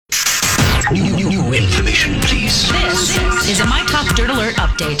New information, please. This is a My Talk Dirt Alert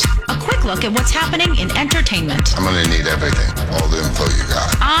update. A quick look at what's happening in entertainment. I'm going to need everything, all the info you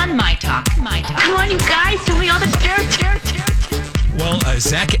got. On My Talk. Come on, you guys, tell me all the dirt. Well,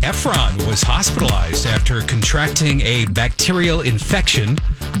 Zack Efron was hospitalized after contracting a bacterial infection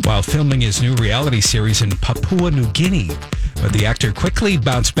while filming his new reality series in Papua New Guinea. But the actor quickly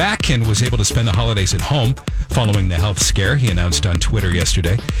bounced back and was able to spend the holidays at home following the health scare, he announced on Twitter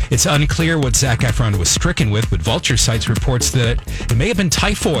yesterday. It's unclear what Zack Efron was stricken with, but Vulture Sites reports that it may have been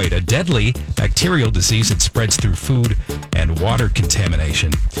typhoid, a deadly bacterial disease that spreads through food and water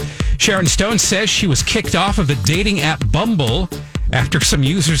contamination. Sharon Stone says she was kicked off of the dating app Bumble after some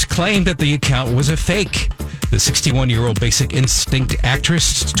users claimed that the account was a fake. The 61-year-old Basic Instinct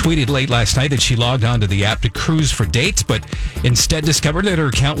actress tweeted late last night that she logged onto the app to cruise for dates, but instead discovered that her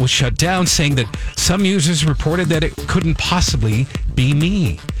account was shut down, saying that some users reported that it couldn't possibly be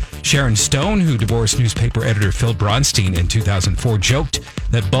me. Sharon Stone, who divorced newspaper editor Phil Bronstein in 2004, joked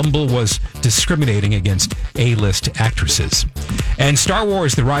that Bumble was discriminating against A-list actresses. And Star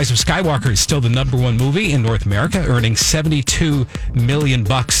Wars: The Rise of Skywalker is still the #1 movie in North America, earning $72 million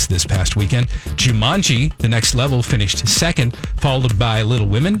this past weekend. Jumanji: The Next Level finished second, followed by Little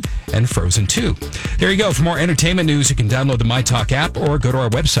Women and Frozen 2. There you go. For more entertainment news, you can download the MyTalk app or go to our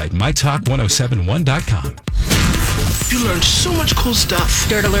website, mytalk1071.com. You learned so much cool stuff.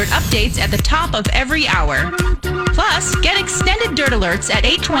 Dirt Alert updates at the top of every hour. Plus, get extended Dirt Alerts at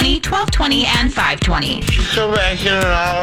 8:20, 12:20, and 5:20. Come back in an hour.